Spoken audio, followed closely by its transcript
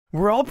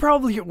We're all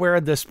probably aware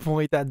at this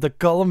point that the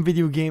Gollum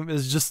video game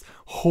is just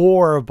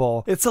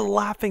horrible. It's a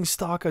laughing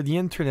stock of the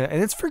internet,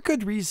 and it's for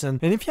good reason.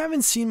 And if you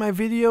haven't seen my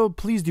video,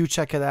 please do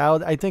check it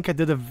out. I think I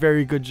did a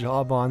very good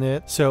job on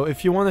it. So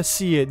if you want to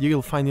see it,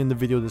 you'll find it in the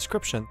video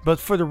description. But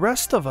for the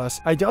rest of us,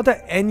 I doubt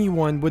that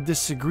anyone would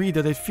disagree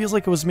that it feels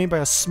like it was made by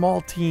a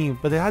small team,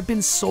 but it had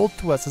been sold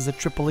to us as a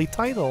AAA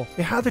title.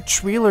 It had a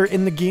trailer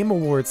in the Game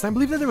Awards, and I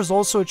believe that there was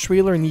also a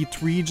trailer in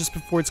E3 just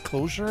before its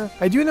closure.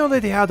 I do know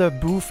that they had a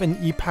booth in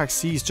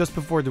EPAX East just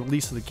before the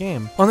release of the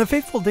game. On the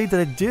fateful day that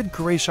it did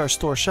grace our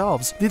store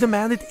shelves, they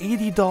demanded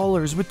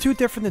 $80 with 2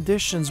 different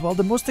editions, while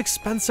the most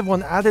expensive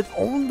one added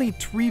only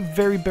 3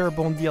 very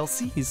bare-bone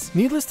DLCs.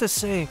 Needless to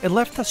say, it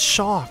left us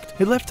shocked,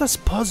 it left us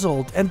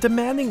puzzled, and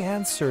demanding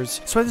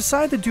answers. So I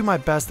decided to do my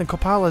best and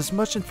compile as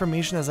much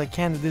information as I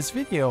can in this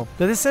video.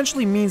 That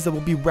essentially means that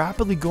we'll be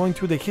rapidly going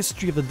through the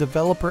history of the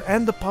developer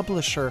and the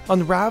publisher,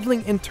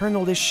 unraveling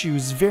internal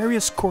issues,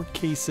 various court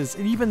cases,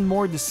 and even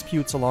more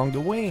disputes along the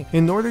way,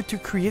 in order to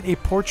create a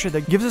portrait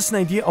that gives us an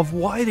idea of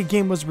why the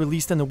game was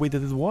released in the way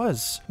that it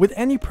was. With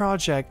any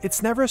project,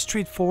 it's never as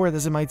straightforward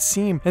as it might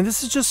seem, and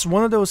this is just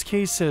one of those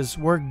cases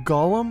where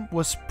Gollum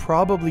was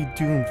probably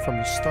doomed from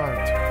the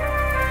start.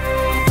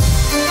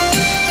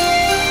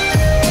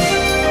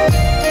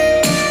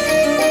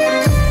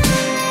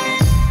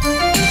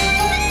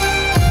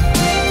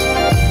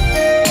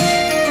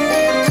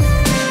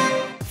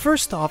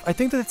 First off, I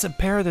think that it's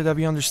imperative that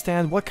we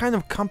understand what kind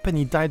of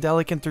company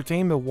Daedalic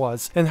Entertainment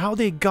was and how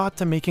they got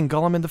to making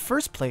Gollum in the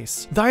first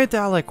place.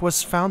 Daedalic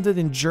was founded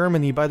in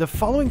Germany by the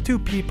following 2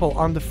 people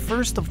on the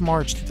 1st of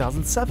March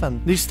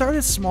 2007. They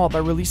started small by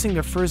releasing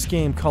their first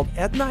game called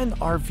Edna and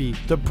Arvi,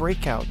 The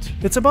Breakout.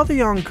 It's about a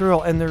young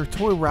girl and their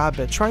toy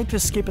rabbit trying to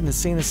escape an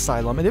insane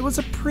asylum, and it was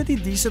a pretty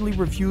decently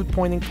reviewed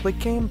point-and-click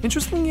game.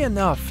 Interestingly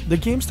enough, the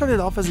game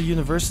started off as a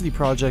university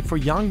project for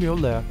Jan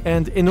Müller,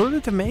 and in order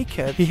to make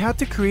it, he had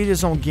to create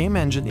his own game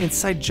engine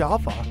inside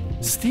Java.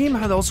 Steam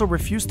had also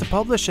refused to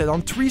publish it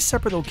on 3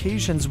 separate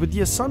occasions with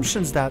the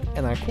assumptions that,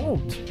 and I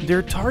quote,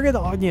 their target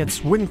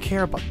audience wouldn't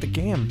care about the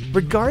game.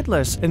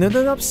 Regardless, it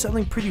ended up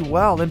selling pretty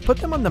well and put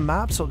them on the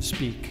map, so to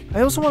speak.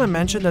 I also want to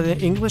mention that the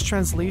English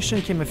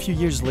translation came a few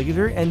years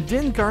later and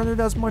didn't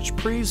garner as much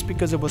praise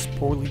because it was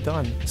poorly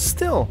done.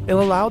 Still, it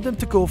allowed them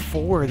to go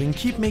forward and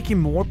keep making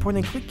more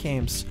point-and-click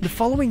games. The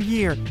following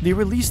year, they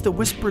released The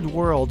Whispered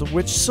World,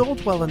 which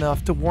sold well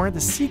enough to warrant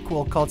a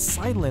sequel called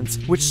Silence,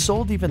 which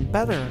sold even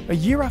better. A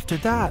year after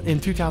that, in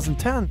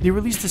 2010, they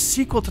released a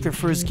sequel to their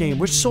first game,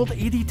 which sold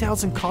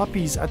 80,000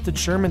 copies at the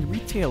German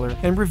retailer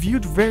and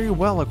reviewed very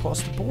well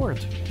across the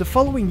board. The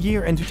following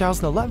year, in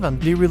 2011,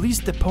 they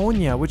released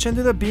Deponia, which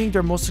ended up being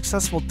their most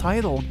successful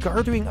title,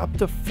 garnering up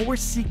to 4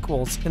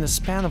 sequels in a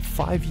span of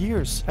 5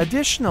 years.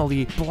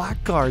 Additionally,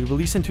 Blackguard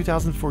released in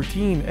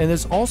 2014 and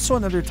is also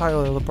another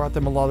title that brought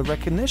them a lot of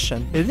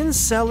recognition. It didn't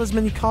sell as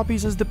many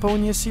copies as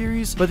Deponia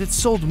series, but it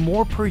sold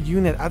more per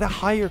unit at a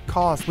higher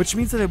cost, which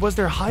means that it was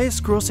their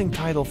highest grossing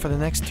title for the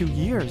next 2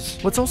 years.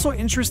 What's also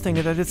interesting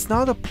is that it's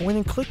not a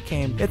point-and-click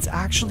game, it's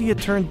actually a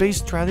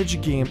turn-based strategy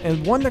game,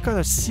 and one that got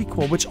a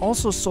sequel which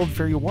also sold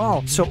very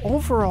well. So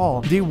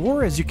overall, they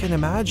were, as you can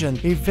imagine,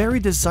 a very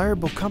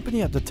desirable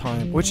company at the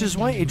time, which is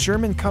why a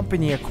German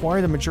company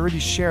acquired a majority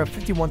share of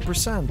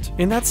 51%.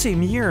 In that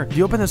same year,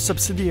 they opened a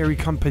subsidiary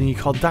company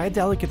called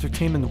Daedalic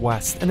Entertainment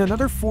West, and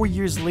another 4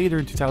 years later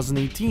in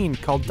 2018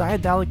 called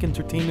Daedalic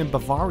Entertainment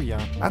Bavaria.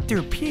 At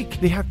their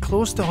peak, they had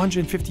close to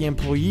 150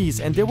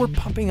 employees, and they were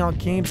pumping out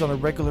games on a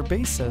regular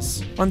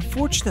basis.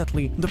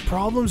 Unfortunately, the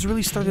problems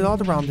really started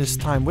out around this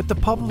time, with the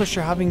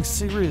publisher having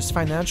serious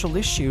financial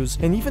issues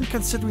and even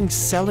considering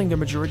selling the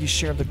majority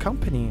share of the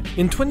company.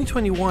 In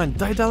 2021,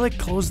 Daedalic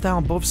closed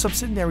down both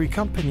subsidiary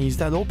companies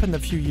that opened a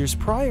few years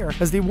prior,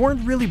 as they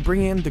weren't really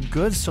bringing in the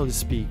goods, so to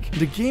speak.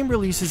 The game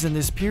releases in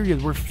this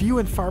period were few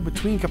and far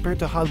between compared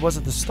to how it was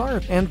at the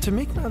start, and to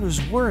make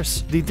matters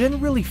worse, they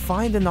didn't really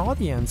find an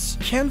audience.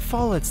 Ken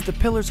Follett's The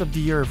Pillars of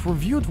the Earth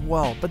reviewed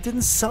well, but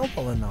didn't sell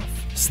well enough.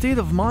 State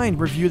of Mind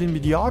reviewed in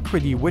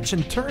mediocrity, which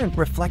in turn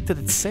reflected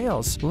its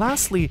sales.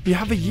 Lastly, you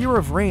have A Year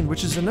of Rain,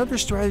 which is another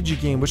strategy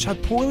game which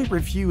had poorly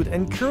reviewed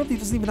and currently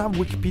doesn't even have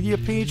a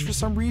Wikipedia page for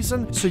some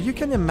reason, so you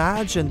can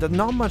imagine that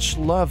not much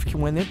love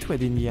went into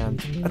it in the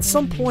end. At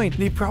some point,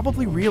 they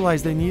probably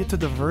realized they needed to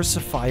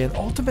diversify and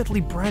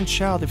ultimately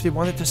branch out if they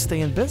wanted to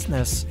stay in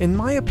business. In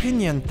my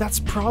opinion, that's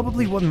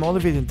probably what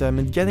motivated them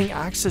in getting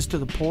access to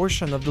the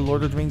portion of the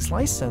Lord of the Rings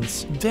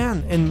license.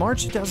 Then, in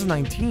March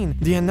 2019,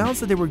 they announced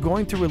that they were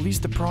going to release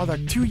the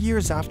product 2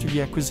 years after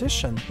the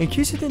acquisition. In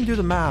case you didn't do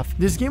the math,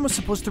 this game was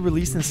supposed to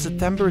release in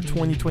September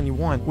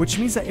 2021, which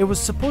means that it was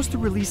supposed to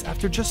release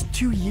after just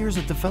 2 years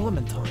of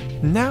development time.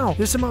 Now,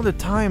 this amount of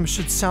time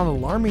should sound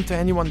alarming to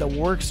anyone that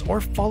works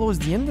or follows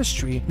the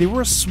industry. They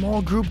were a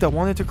small group that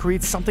wanted to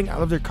create something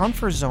out of their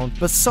comfort zone,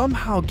 but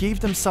somehow gave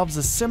themselves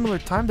a similar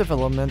time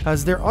development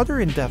as their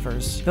other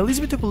endeavors. That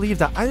leads me to believe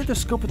that either the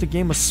scope of the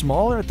game was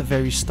smaller at the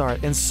very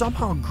start and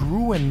somehow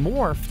grew and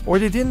morphed, or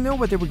they didn't know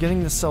what they were getting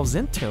themselves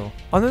into.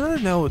 On another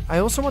note, note, I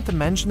also want to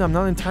mention I'm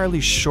not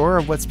entirely sure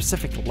of what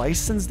specific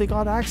license they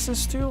got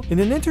access to. In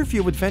an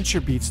interview with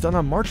VentureBeats done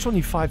on March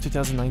 25,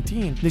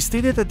 2019, they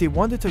stated that they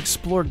wanted to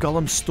explore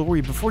Gollum's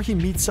story before he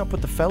meets up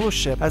with the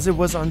Fellowship, as it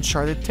was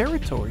uncharted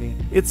territory.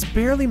 It's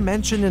barely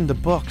mentioned in the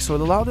book, so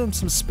it allowed them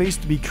some space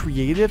to be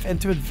creative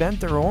and to invent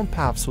their own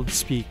path, so to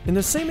speak. In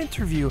the same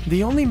interview,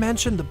 they only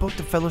mentioned the book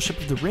The Fellowship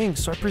of the Ring,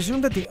 so I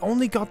presume that they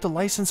only got the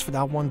license for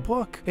that one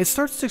book. It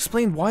starts to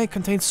explain why it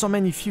contains so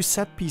many few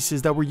set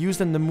pieces that were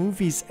used in the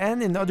movies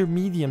and in other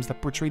mediums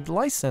that portrayed the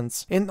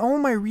license. In all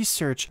my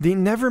research, they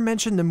never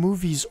mention the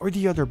movies or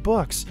the other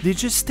books. They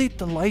just state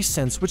the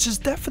license, which is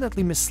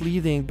definitely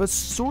misleading, but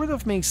sort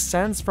of makes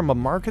sense from a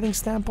marketing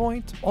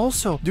standpoint.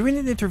 Also, during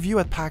an interview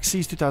at PAX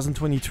East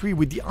 2023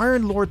 with the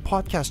Iron Lord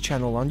podcast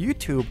channel on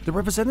YouTube, the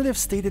representative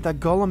stated that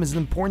Gollum is an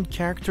important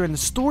character in the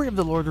story of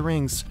the Lord of the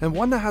Rings, and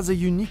one that has a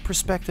unique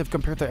perspective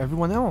compared to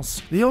everyone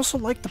else. They also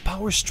like the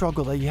power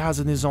struggle that he has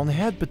in his own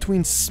head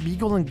between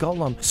Smeagol and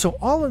Gollum, so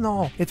all in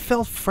all, it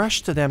felt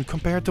fresh to them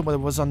compared to what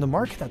was on the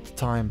market at the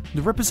time.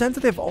 The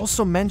representative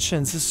also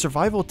mentions his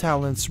survival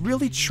talents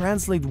really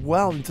translate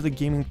well into the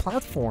gaming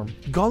platform.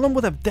 Gollum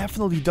would have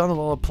definitely done a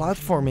lot of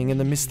platforming in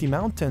the Misty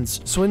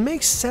Mountains, so it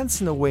makes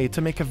sense in a way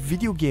to make a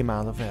video game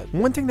out of it.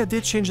 One thing that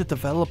did change the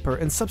developer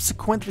and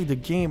subsequently the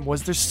game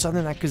was their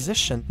sudden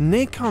acquisition.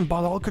 Nacon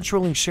bought all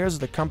controlling shares of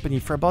the company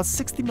for about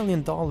 $60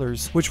 million,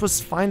 which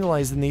was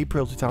finalized in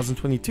April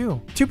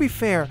 2022. To be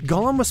fair,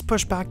 Gollum was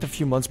pushed back a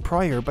few months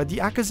prior, but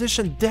the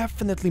acquisition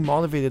definitely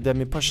motivated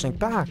them in pushing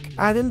back.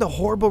 Add in the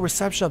horrible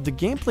reception of the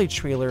gameplay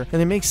trailer,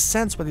 and it makes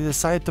sense why they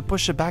decided to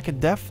push it back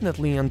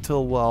indefinitely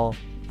until, well,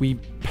 we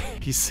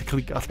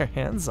basically got our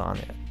hands on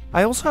it.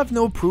 I also have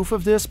no proof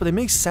of this, but it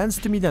makes sense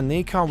to me that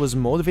Nacon was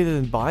motivated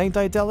in buying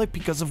Daedalic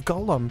because of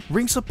Gollum.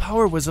 Rings of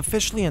Power was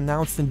officially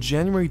announced in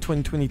January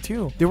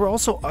 2022. There were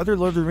also other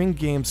Lord of the Rings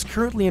games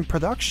currently in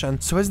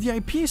production, so as the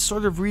IP is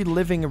sort of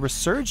reliving a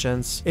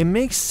resurgence, it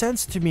makes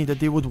sense to me that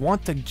they would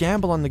want to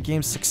gamble on the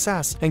game's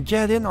success and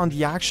get in on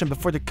the action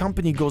before the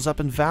company goes up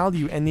in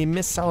value and they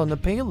miss out on the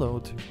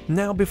payload.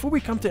 Now, before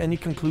we come to any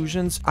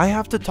conclusions, I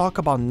have to talk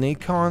about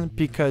Nacon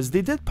because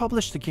they did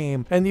publish the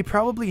game and they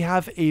probably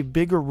have a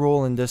bigger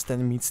role in this than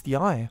it meets the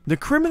eye. The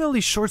criminally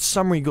short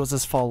summary goes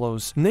as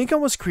follows. Nacon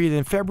was created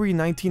in February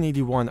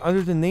 1981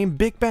 under the name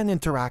Big Ben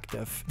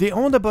Interactive. They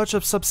owned a bunch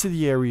of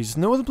subsidiaries,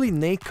 notably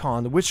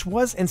Nacon, which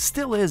was and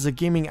still is a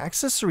gaming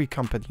accessory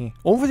company.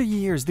 Over the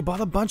years, they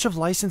bought a bunch of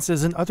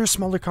licenses in other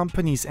smaller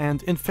companies,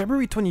 and in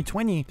February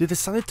 2020, they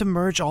decided to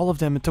merge all of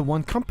them into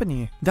one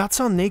company. That's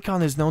how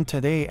Nacon is known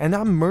today, and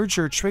that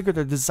merger triggered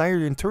a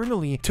desire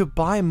internally to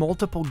buy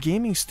multiple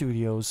gaming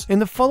studios. In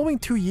the following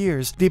 2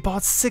 years, they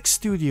bought 6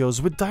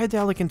 studios, with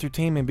Daedalic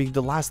Entertainment being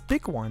the last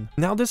big one.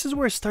 Now this is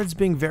where it starts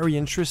being very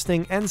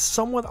interesting and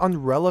somewhat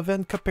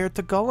irrelevant compared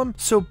to Gollum,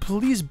 so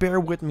please bear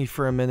with me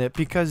for a minute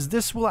because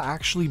this will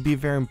actually be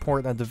very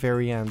important at the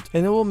very end,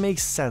 and it will make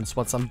sense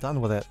once I'm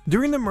done with it.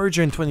 During the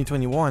merger in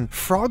 2021,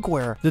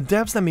 Frogware, the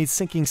devs that made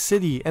Sinking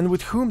City and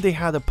with whom they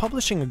had a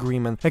publishing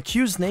agreement,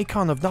 accused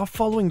Nacon of not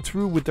following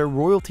through with their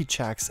royalty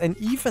checks and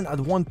even at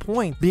one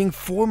point being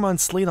 4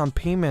 months late on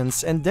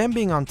payments and them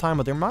being on time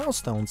with their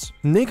milestones.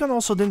 Nacon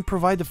also didn't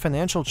provide the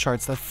financial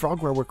charts that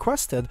Frogware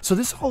requested, so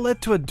this all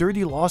led to a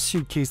dirty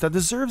lawsuit case that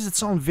deserves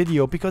its own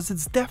video because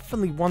it's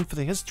definitely one for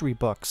the history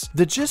books.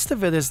 The gist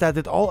of it is that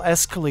it all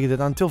escalated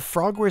until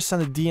Frogware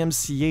sent a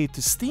DMCA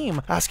to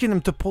Steam asking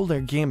them to pull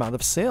their game out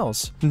of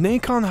sales.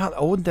 Nacon had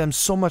owed them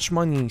so much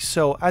money,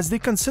 so as they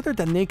considered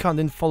that Nacon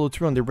didn't follow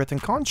through on their written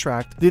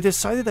contract, they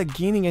decided that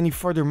gaining any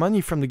further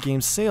money from the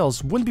game's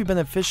sales wouldn't be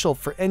beneficial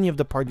for any of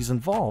the parties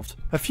involved.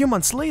 A few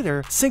months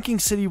later, Sinking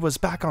City was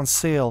back on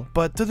sale,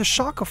 but to the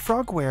shock of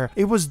Frogware,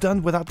 it was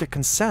done without their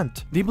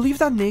consent. They believe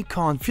that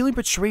Nacon, feeling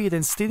betrayed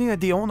and stating that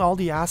they own all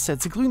the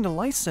assets, including the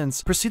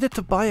license, proceeded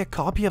to buy a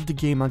copy of the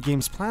game on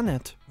Games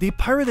Planet. They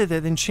pirated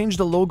it and changed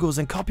the logos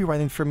and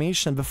copyright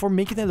information before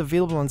making it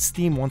available on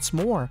Steam once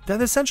more.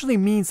 That essentially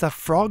means that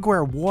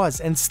Frogware was,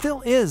 and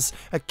still is,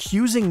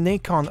 accusing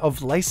Nacon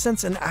of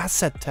license and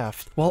asset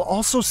theft, while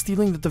also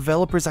stealing the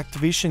developer's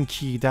activation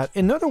key that,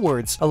 in other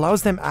words,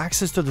 allows them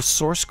access to the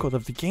source code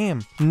of the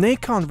game.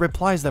 Nacon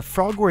replies that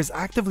Frogware is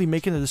actively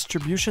making the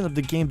distribution of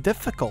the game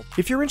difficult.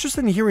 If you're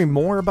interested in hearing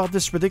more about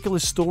this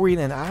ridiculous story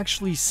and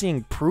actually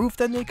seeing proof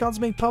that Nacon's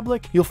made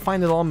public, you'll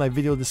find it all in my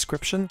video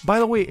description. By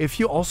the way, if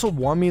you also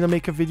want me to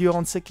make a video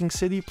on Sinking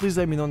City, please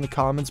let me know in the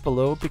comments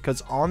below,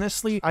 because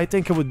honestly, I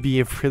think it would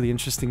be a really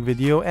interesting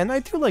video, and I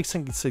do like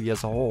Sinking City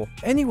as a whole.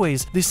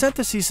 Anyways, they sent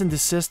a cease and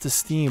desist to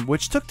Steam,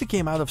 which took the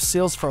game out of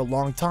sales for a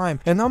long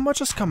time, and not much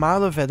has come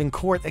out of it in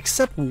court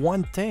except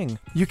one thing.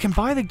 You can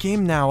buy the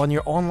game now on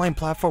your online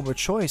platform of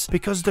choice,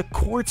 because the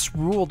courts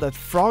ruled that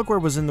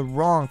Frogware was in the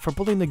wrong for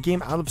pulling the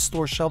game out of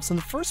store shelves in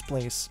the first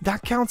place.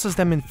 That counts as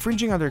them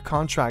infringing on their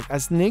contract,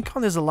 as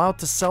Nacon is allowed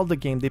to sell the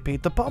game they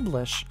paid to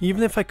publish.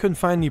 Even if I couldn't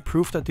find any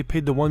proof proof that they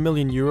paid the 1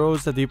 million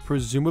euros that they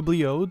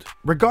presumably owed?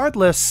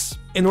 Regardless,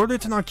 in order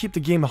to not keep the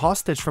game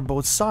hostage from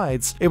both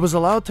sides, it was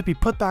allowed to be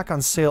put back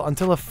on sale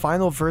until a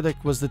final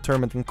verdict was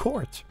determined in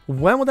court.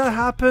 When will that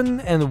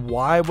happen, and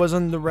why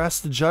wasn't the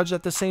rest judged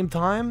at the same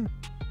time,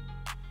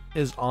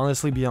 is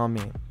honestly beyond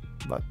me,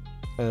 but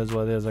it is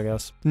what it is, I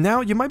guess. Now,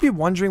 you might be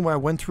wondering why I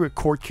went through a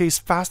court case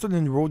faster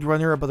than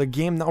Roadrunner about a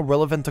game now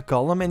relevant to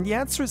Gollum, and the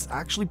answer is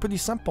actually pretty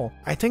simple.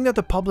 I think that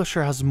the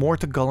publisher has more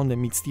to Gollum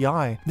than meets the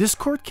eye. This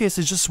court case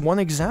is just one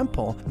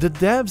example. The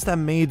devs that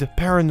made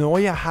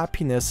Paranoia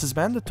Happiness is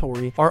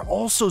Mandatory are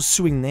also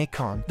suing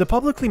Nacon. The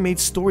publicly made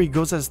story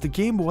goes as the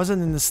game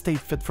wasn't in a state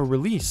fit for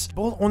release.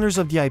 Both owners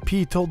of the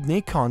IP told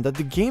Nacon that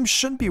the game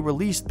shouldn't be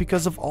released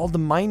because of all the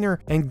minor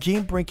and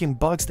game-breaking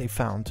bugs they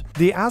found.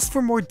 They asked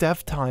for more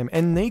dev time,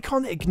 and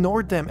Nacon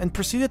ignored them and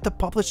proceeded to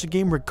publish the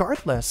game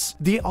regardless.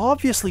 They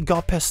obviously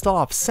got pissed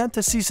off, sent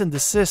a cease and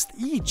desist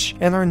each,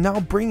 and are now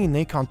bringing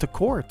Nacon to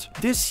court.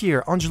 This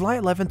year, on July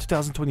 11,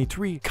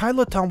 2023,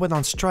 Kylotown went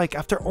on strike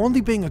after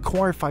only being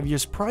acquired 5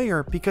 years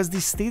prior because they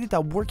stated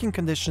that working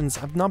conditions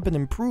have not been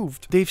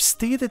improved. They've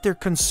stated their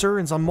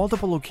concerns on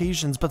multiple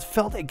occasions but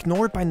felt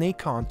ignored by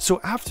Nacon, so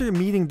after a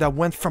meeting that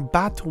went from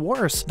bad to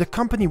worse, the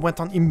company went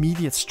on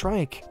immediate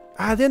strike.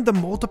 Add in the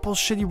multiple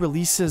shitty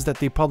releases that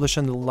they published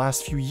in the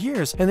last few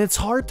years, and it's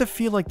hard to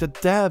feel like the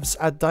devs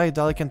at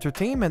Daedalic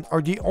Entertainment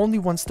are the only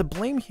ones to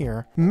blame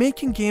here.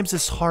 Making games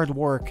is hard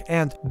work,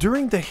 and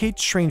during the hate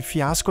train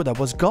fiasco that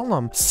was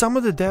Gollum, some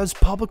of the devs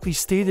publicly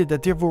stated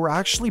that they were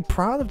actually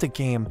proud of the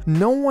game.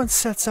 No one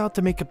sets out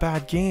to make a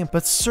bad game,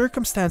 but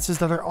circumstances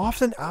that are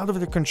often out of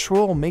their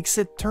control makes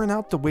it turn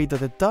out the way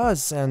that it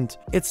does, and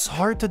it's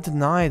hard to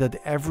deny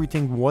that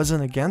everything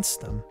wasn't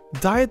against them.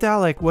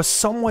 Daedalic was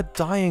somewhat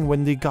dying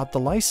when they got the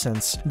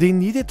license. They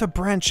needed to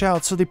branch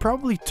out, so they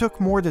probably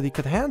took more than they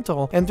could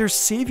handle, and their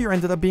savior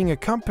ended up being a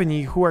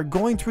company who are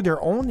going through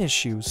their own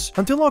issues.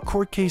 Until all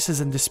court cases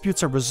and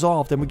disputes are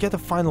resolved and we get the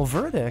final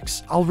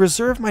verdicts, I'll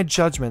reserve my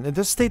judgment and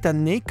just state that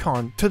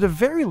Nacon, to the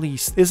very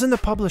least, isn't the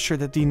publisher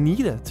that they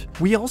needed.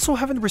 We also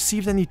haven't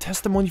received any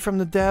testimony from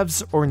the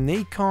devs, or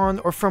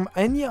Nacon, or from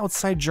any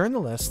outside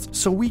journalists,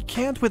 so we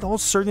can't with all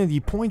certainty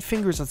point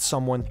fingers at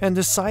someone and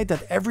decide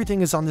that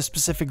everything is on this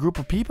specific group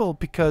of people,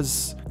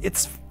 because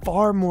it's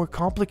far more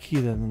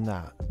complicated than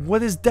that.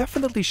 What is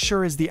definitely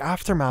sure is the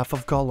aftermath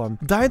of Gollum.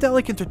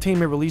 Daedalic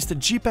Entertainment released a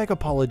JPEG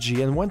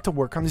apology and went to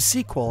work on the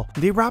sequel.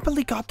 They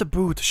rapidly got the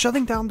boot,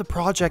 shutting down the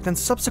project and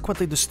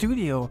subsequently the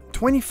studio.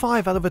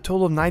 25 out of a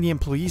total of 90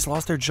 employees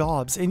lost their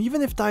jobs, and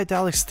even if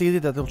Daedalic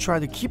stated that they'll try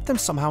to keep them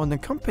somehow in the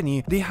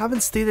company, they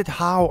haven't stated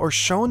how or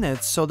shown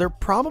it, so they're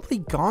probably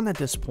gone at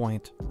this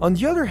point. On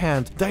the other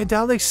hand,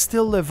 Daedalic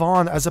still live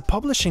on as a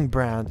publishing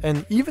brand,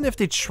 and even if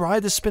they try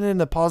to spin it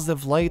in a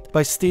positive light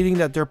by stating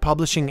that they're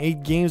publishing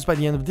 8 games by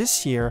the end of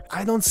this year,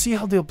 I don't see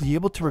how they'll be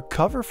able to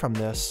recover from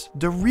this.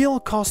 The real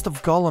cost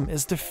of Gollum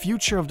is the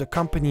future of the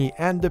company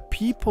and the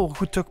people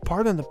who took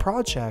part in the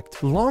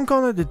project. Long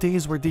gone are the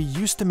days where they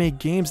used to make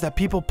games that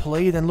people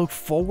played and looked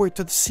forward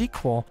to the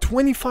sequel.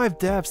 25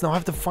 devs now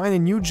have to find a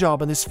new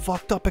job in this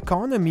fucked up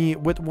economy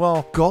with,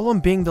 well,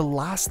 Gollum being the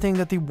last thing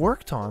that they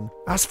worked on.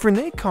 As for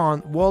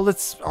Nacon, well,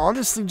 it's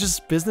honestly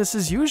just business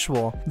as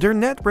usual. Their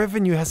net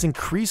revenue has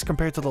increased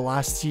compared to the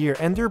last year,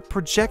 and they're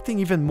projecting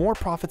even more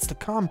profits to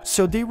come,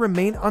 so they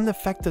remain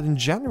unaffected in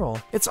general.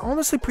 It's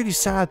honestly pretty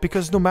sad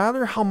because no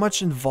matter how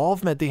much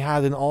involvement they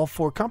had in all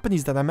 4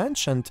 companies that I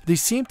mentioned, they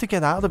seem to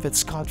get out of it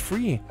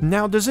scot-free.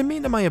 Now, does it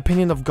mean that my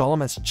opinion of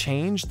Gollum has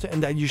changed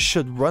and that you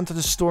should run to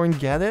the store and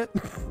get it?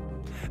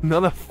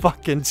 Not a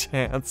fucking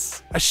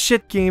chance. A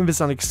shit game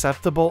is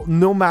unacceptable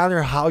no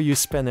matter how you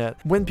spin it.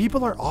 When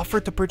people are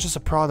offered to purchase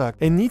a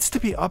product, it needs to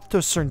be up to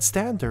a certain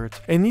standard.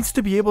 It needs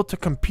to be able to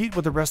compete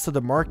with the rest of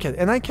the market,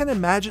 and I can't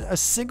imagine a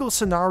single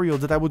scenario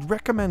that I would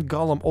recommend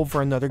Gollum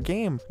over another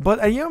game. But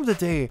at the end of the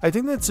day, I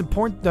think that it's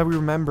important that we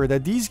remember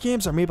that these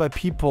games are made by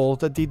people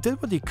that they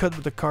did what they could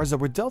with the cards that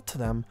were dealt to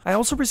them. I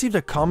also received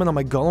a comment on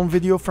my Gollum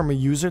video from a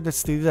user that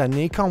stated that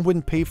Nacon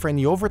wouldn't pay for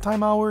any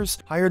overtime hours,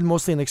 hired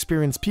mostly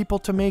inexperienced people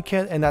to make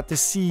it, and that the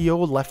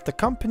CEO left the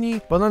company,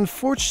 but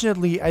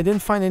unfortunately I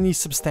didn't find any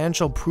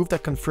substantial proof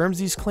that confirms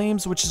these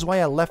claims, which is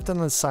why I left it on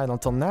the side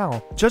until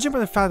now. Judging by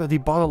the fact that they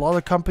bought a lot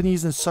of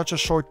companies in such a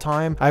short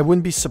time, I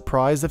wouldn't be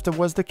surprised if that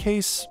was the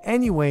case.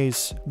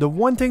 Anyways, the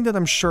one thing that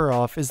I'm sure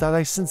of is that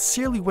I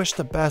sincerely wish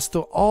the best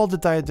to all the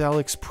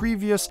Daedalic's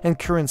previous and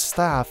current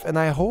staff, and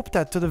I hope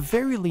that to the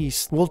very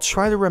least we'll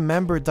try to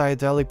remember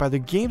Daedalic by the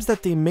games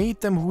that they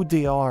made them who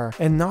they are,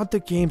 and not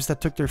the games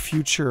that took their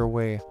future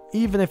away.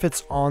 Even if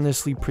it's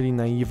honestly pretty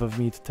naive of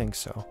me to think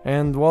so.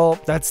 And well,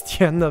 that's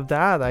the end of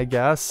that, I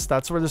guess.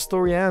 That's where the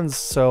story ends.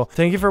 So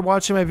thank you for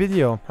watching my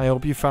video. I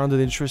hope you found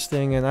it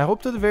interesting, and I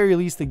hope to the very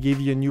least it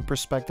gave you a new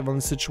perspective on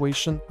the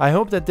situation. I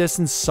hope that this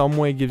in some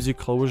way gives you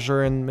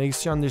closure and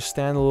makes you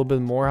understand a little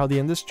bit more how the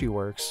industry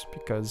works,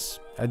 because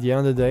at the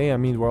end of the day, I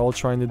mean, we're all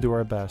trying to do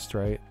our best,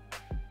 right?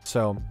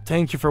 So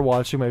thank you for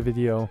watching my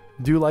video.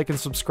 Do like and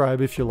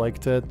subscribe if you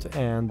liked it,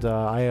 and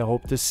I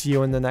hope to see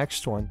you in the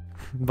next one.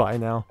 Bye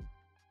now.